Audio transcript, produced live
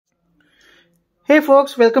Hey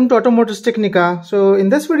folks, welcome to Automotive Technica. So in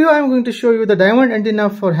this video I'm going to show you the diamond antenna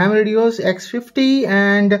for ham radios X50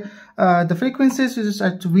 and the frequencies is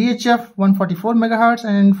at VHF 144 MHz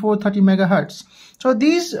and 430 MHz. So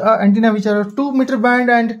these antenna, which are 2 meter band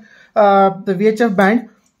and the VHF band,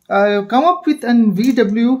 come up with an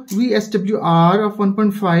VSWR of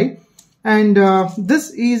 1.5, and this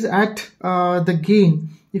is at the gain.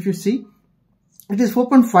 If you see, it is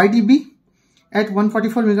 4.5 dB at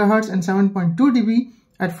 144 MHz and 7.2 dB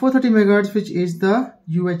at 430 MHz, which is the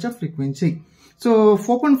UHF frequency. So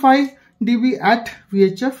 4.5 dB at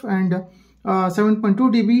VHF and 7.2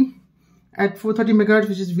 dB at 430 MHz,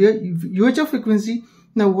 which is UHF frequency.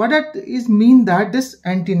 Now what that is mean that this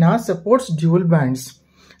antenna supports dual bands,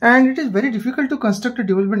 and it is very difficult to construct a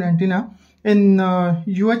dual band antenna in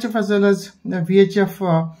UHF as well as VHF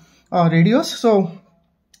radios. So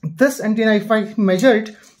this antenna, if I measure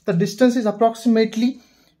it, the distance is approximately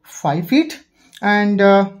 5 feet, and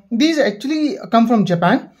these actually come from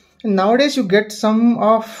Japan. And nowadays you get some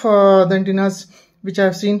of the antennas which I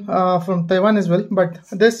have seen from Taiwan as well, but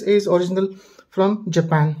this is original from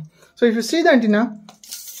Japan. So if you see the antenna,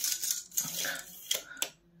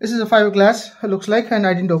 this is a fiberglass looks like, and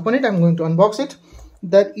I didn't open it. I'm going to unbox it.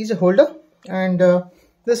 There is a holder, and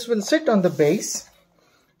this will sit on the base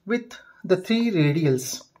with the 3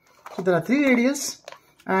 radials. So there are 3 radials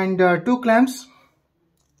and 2 clamps,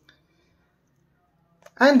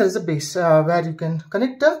 and there is a base where you can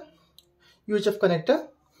connect a UHF connector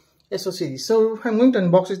SO series. So I'm going to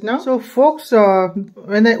unbox it now. So folks,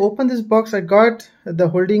 when I opened this box, I got the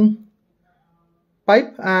holding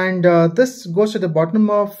pipe, and this goes to the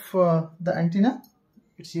bottom of the antenna.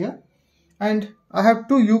 It's here, and I have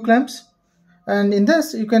 2 U clamps, and in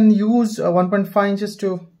this you can use 1.5 inches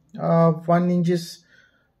to 1 inches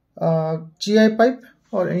GI pipe,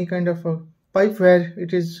 or any kind of a pipe where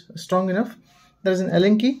it is strong enough. There is an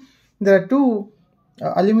Allen key. There are 2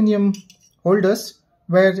 aluminum holders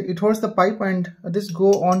where it holds the pipe, and this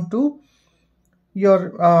go on to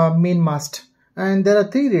your main mast. And there are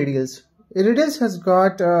 3 radials. Radials has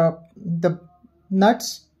got the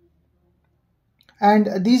nuts,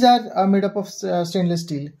 and these are made up of stainless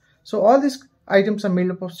steel. So all these items are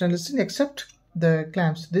made up of stainless steel except the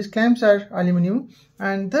clamps. These clamps are aluminum,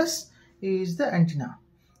 and this is the antenna.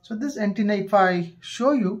 So this antenna, if I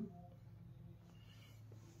show you,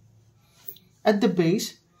 at the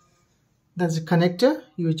base there's a connector,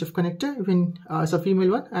 UHF connector, even it's a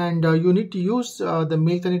female one, and you need to use the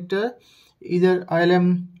male connector, either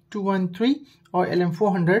LM213 or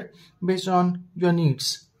LM400 based on your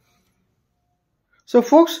needs. So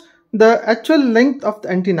folks, the actual length of the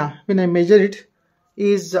antenna, when I measure it,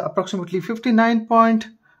 is approximately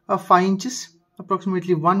 59.5 inches,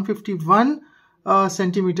 approximately 151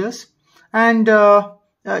 centimeters, and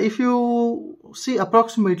if you see,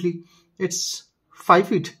 approximately it's 5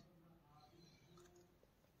 feet.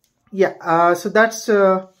 Yeah, so that's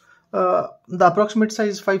the approximate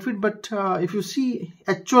size is 5 feet, but if you see,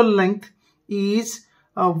 actual length is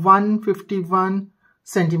 151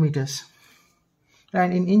 centimeters,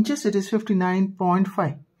 and in inches it is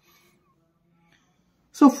 59.5.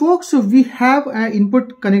 So folks, so we have an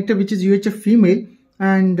input connector which is UHF female,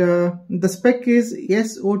 and the spec is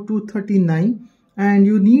SO239, and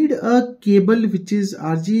you need a cable which is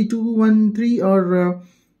RG213 or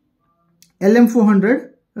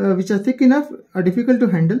LM400, which are thick enough, are difficult to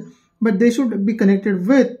handle, but they should be connected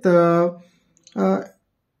with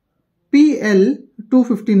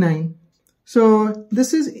PL259. So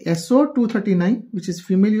this is SO239, which is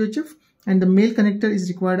female UHF, and the male connector is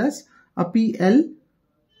required as a PL259.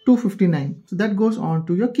 So that goes on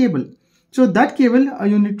to your cable. So that cable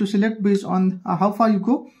you need to select based on how far you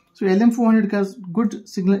go. So LM400 has good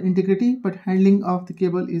signal integrity, but handling of the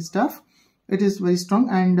cable is tough. It is very strong,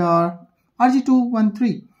 and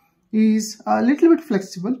RG213 is a little bit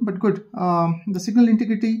flexible but good. The signal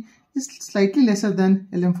integrity is slightly lesser than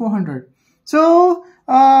LM400. So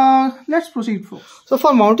let's proceed, folks. So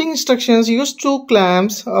for mounting instructions, use 2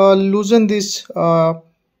 clamps, loosen these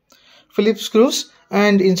Phillips screws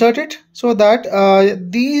and insert it so that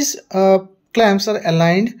these clamps are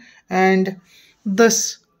aligned, and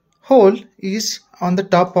this hole is on the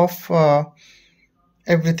top of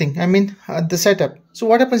everything, I mean the setup. So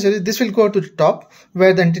what happens is, this will go to the top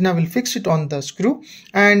where the antenna will fix it on the screw,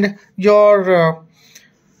 and your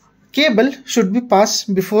cable should be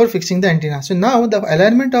passed before fixing the antenna. So now the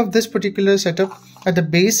alignment of this particular setup at the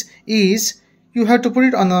base is, you have to put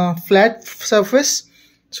it on a flat surface.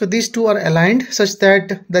 So these 2 are aligned such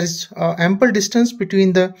that there is ample distance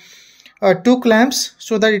between the 2 clamps,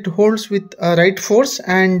 so that it holds with right force,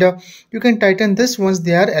 and you can tighten this once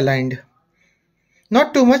they are aligned.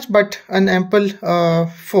 not too much, but an ample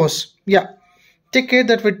force. Yeah, take care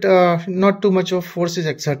that with not too much of force is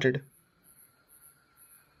exerted.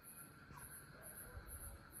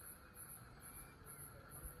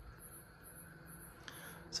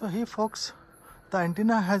 So here folks, the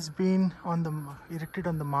antenna has been erected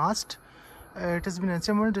on the mast. It has been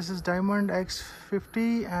assembled. This is Diamond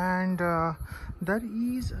X50, and there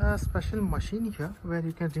is a special machine here where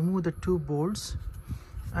you can remove the two bolts,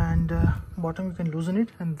 and bottom you can loosen it,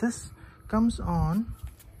 and this comes on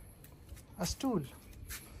a stool.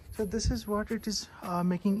 So this is what it is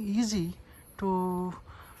making easy to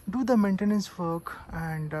do the maintenance work,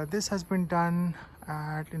 and this has been done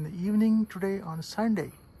in the evening today on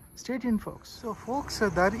Sunday. Stay tuned folks. So folks,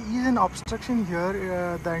 there is an obstruction here.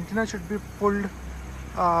 The antenna should be pulled,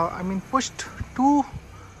 pushed 2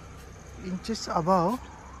 inches above.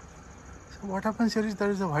 So what happens here is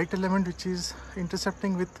there is a white element which is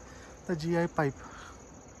intercepting with the GI pipe.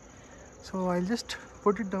 So I'll just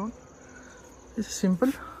put it down. It's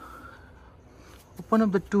simple. Open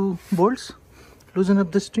up the 2 bolts, loosen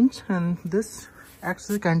up the strings, and this acts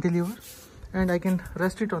as a cantilever, and I can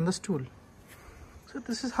rest it on the stool. So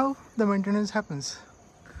this is how the maintenance happens.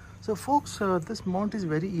 So folks, this mount is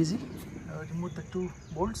very easy. Remove the 2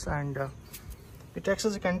 bolts, and it acts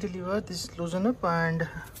as a cantilever. This is loosen up, and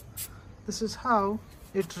this is how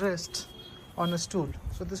it rests on a stool.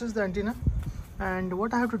 So this is the antenna, and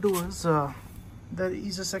what I have to do is there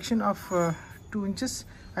is a section of 2 inches.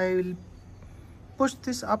 I will push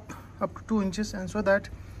this up to 2 inches, and so that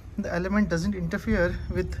the element doesn't interfere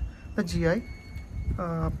with the GI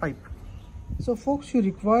pipe. So folks, you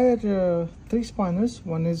require 3 spanners.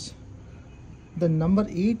 One is the number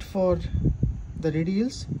 8 for the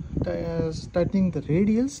radials, tightening the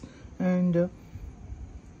radials, and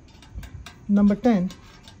number 10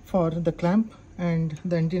 for the clamp and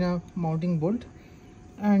the antenna mounting bolt,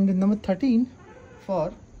 and number 13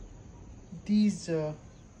 for these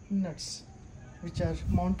nuts which are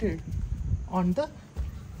mounted on the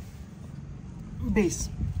base.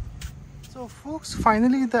 So folks,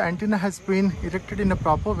 finally the antenna has been erected in a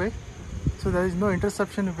proper way, so there is no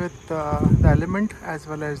interception with the element as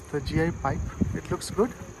well as the GI pipe. It looks good,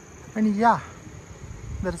 and yeah,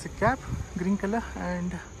 there is a cap, green color,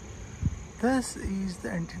 and this is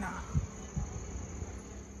the antenna.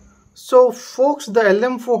 So folks, the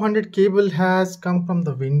LM400 cable has come from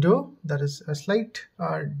the window. There is a slight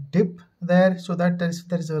dip there, so that there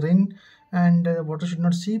is a rain, and water should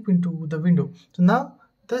not seep into the window. So now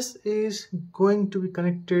this is going to be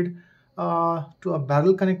connected to a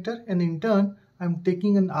barrel connector, and in turn I'm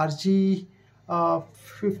taking an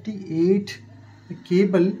RG58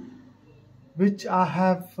 cable which I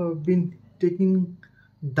have been taking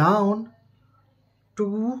down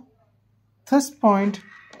to this point.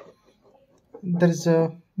 There is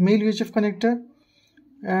a male VHF connector,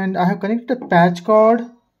 and I have connected a patch cord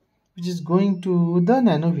which is going to the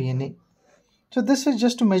nano VNA. So this is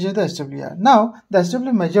just to measure the SWR. Now the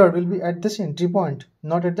SWR measured will be at this entry point,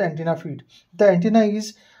 not at the antenna feed. The antenna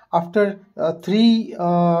is after 3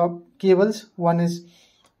 cables. One is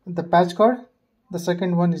the patch cord, the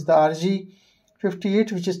second one is the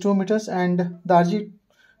RG58 which is 2 meters, and the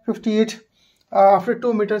RG58 after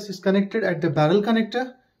 2 meters is connected at the barrel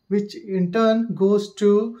connector, which in turn goes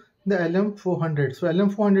to the LM400. So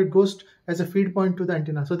LM400 goes as a feed point to the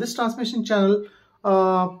antenna. So this transmission channel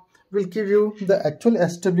will give you the actual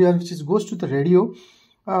SWR which goes to the radio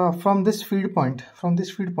from this feed point,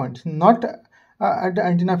 not at the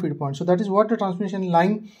antenna feed point. So that is what the transmission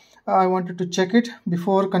line I wanted to check it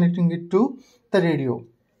before connecting it to the radio.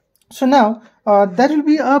 So now there will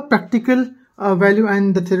be a practical value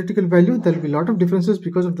and the theoretical value. There will be a lot of differences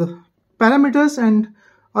because of the parameters, and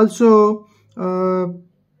also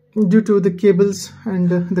due to the cables and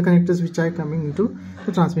the connectors which are coming into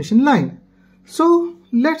the transmission line. So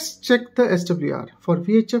let's check the SWR for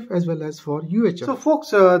VHF as well as for UHF. So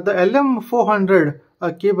folks, the LM400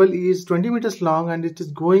 cable is 20 meters long, and it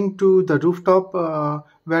is going to the rooftop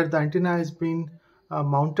where the antenna has been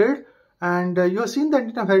mounted, and you have seen the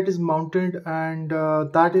antenna where it is mounted, and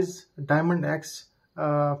that is Diamond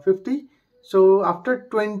X50. So after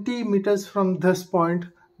 20 meters from this point,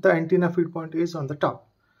 the antenna feed point is on the top.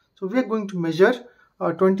 So we are going to measure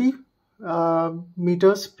 20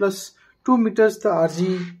 meters plus 2 meters the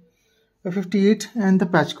RG58 and the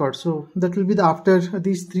patch cord. So that will be the after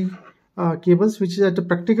these 3 cables, which is at the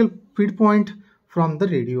practical feed point from the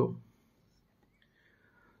radio.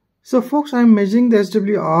 So folks, I am measuring the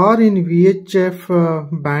SWR in VHF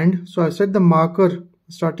band. So I set the marker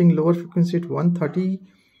starting lower frequency at 130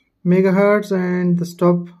 megahertz and the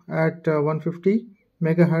stop at 150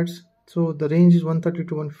 megahertz. So the range is 130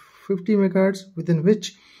 to 150 megahertz, within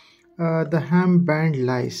which the ham band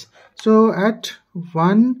lies. So at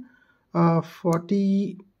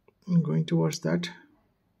 140, I'm going towards that.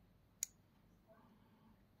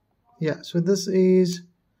 Yeah, so this is,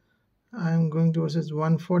 I'm going towards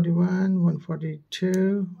 141,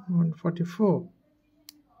 142, 144.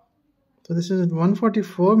 So this is at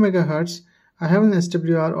 144 megahertz. I have an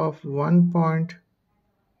SWR of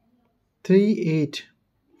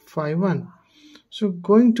 1.3851. So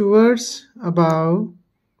going towards about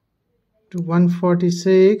to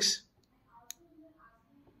 146.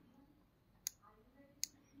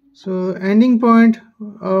 So ending point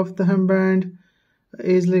of the ham band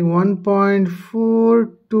is like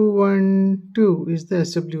 1.4212 is the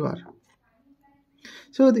SWR.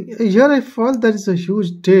 So here I felt there is a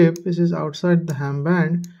huge dip. This is outside the ham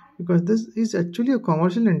band because this is actually a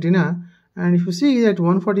commercial antenna, and if you see at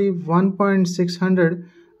 141.600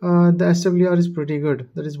 the SWR is pretty good,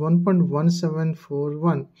 that is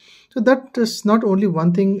 1.1741. so that is not only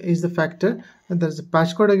one thing is the factor, and there's a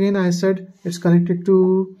patch cord again. I said it's connected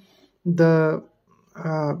to the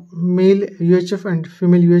male UHF and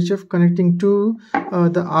female UHF connecting to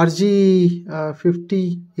the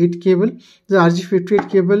RG58 cable. The RG58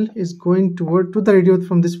 cable is going toward to the radio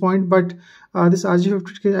from this point, but this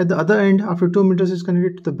RG58 cable at the other end after 2 meters is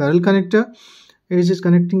connected to the barrel connector. It is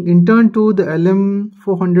connecting in turn to the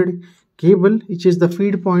LM400 cable, which is the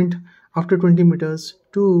feed point after 20 meters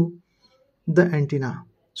to the antenna.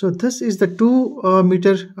 So this is the 2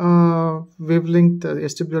 meter wavelength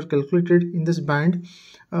SWR calculated in this band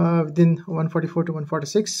within 144 to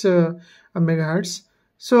 146 megahertz.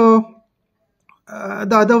 So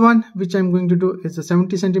the other one which I'm going to do is the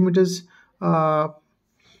 70 centimeters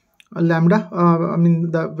lambda, I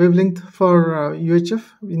mean the wavelength for UHF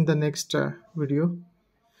in the next video.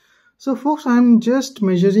 So folks, I'm just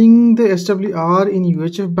measuring the SWR in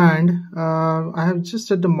UHF band. I have just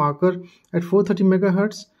set the marker at 430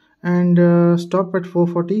 megahertz and stop at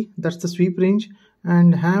 440. That's the sweep range,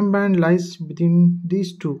 and ham band lies between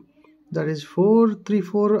these two. That is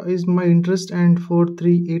 434 is my interest and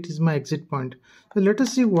 438 is my exit point. So let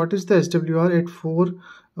us see what is the SWR at 4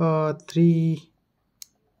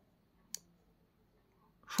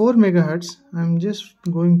 megahertz. I'm just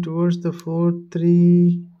going towards the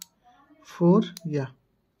 434. Yeah,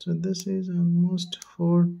 so this is almost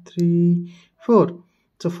 434.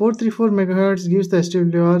 So 434 megahertz gives the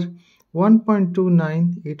SWR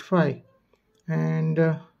 1.2985. And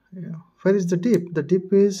where is the dip? The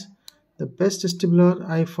dip is the best SWR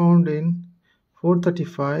I found in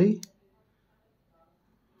 435.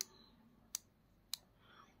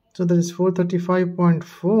 So that is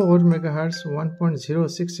 435.4 megahertz,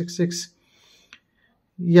 1.0666.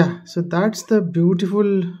 Yeah, so that's the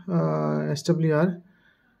beautiful SWR.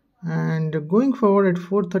 And going forward at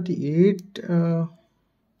 438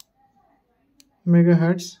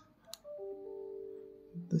 megahertz,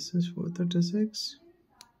 this is 436.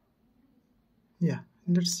 Yeah,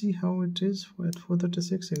 let's see how it is at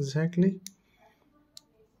 436 exactly.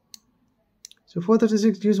 So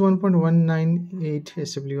 436 gives 1.198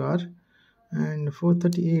 SWR, and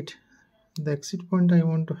 438, the exit point I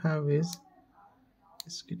want to have is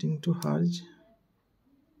getting too harsh.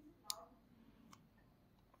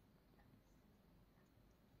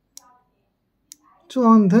 So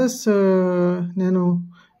on this nano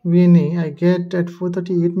VNA, I get at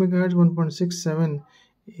 438 megahertz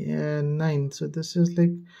 1.679. So this is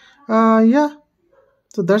like yeah,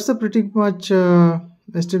 so that's a pretty much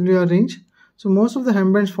SWR range. So most of the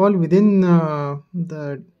ham bands fall within near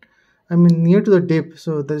to the dip,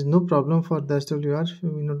 so there is no problem for the SWR.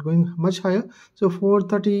 We're not going much higher. So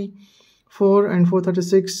 434 and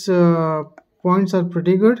 436 points are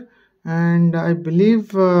pretty good, and I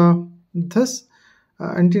believe this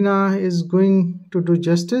antenna is going to do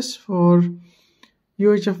justice for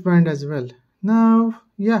UHF band as well. Now,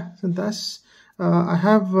 yeah, so that's I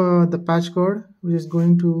have the patch cord which is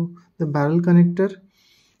going to the barrel connector.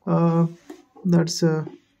 That's a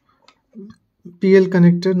PL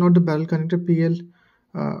connector, not the barrel connector, PL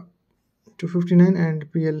 259 and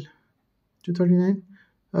PL 239.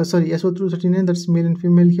 Sorry, SO239, that's male and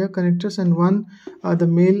female here connectors, and one the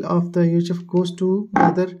male of the UHF goes to the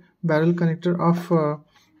other barrel connector of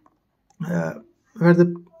where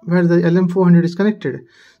the LM400 is connected.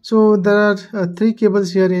 So there are 3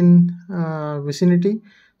 cables here in vicinity.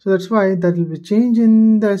 So that's why there will be change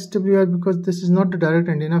in the SWR, because this is not the direct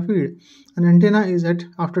antenna feed. An antenna is at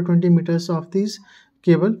after 20 meters of this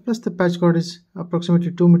cable, plus the patch cord is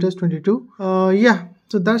approximately 2 meters, 22. Yeah,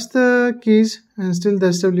 so that's the case, and still the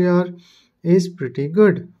SWR is pretty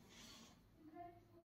good.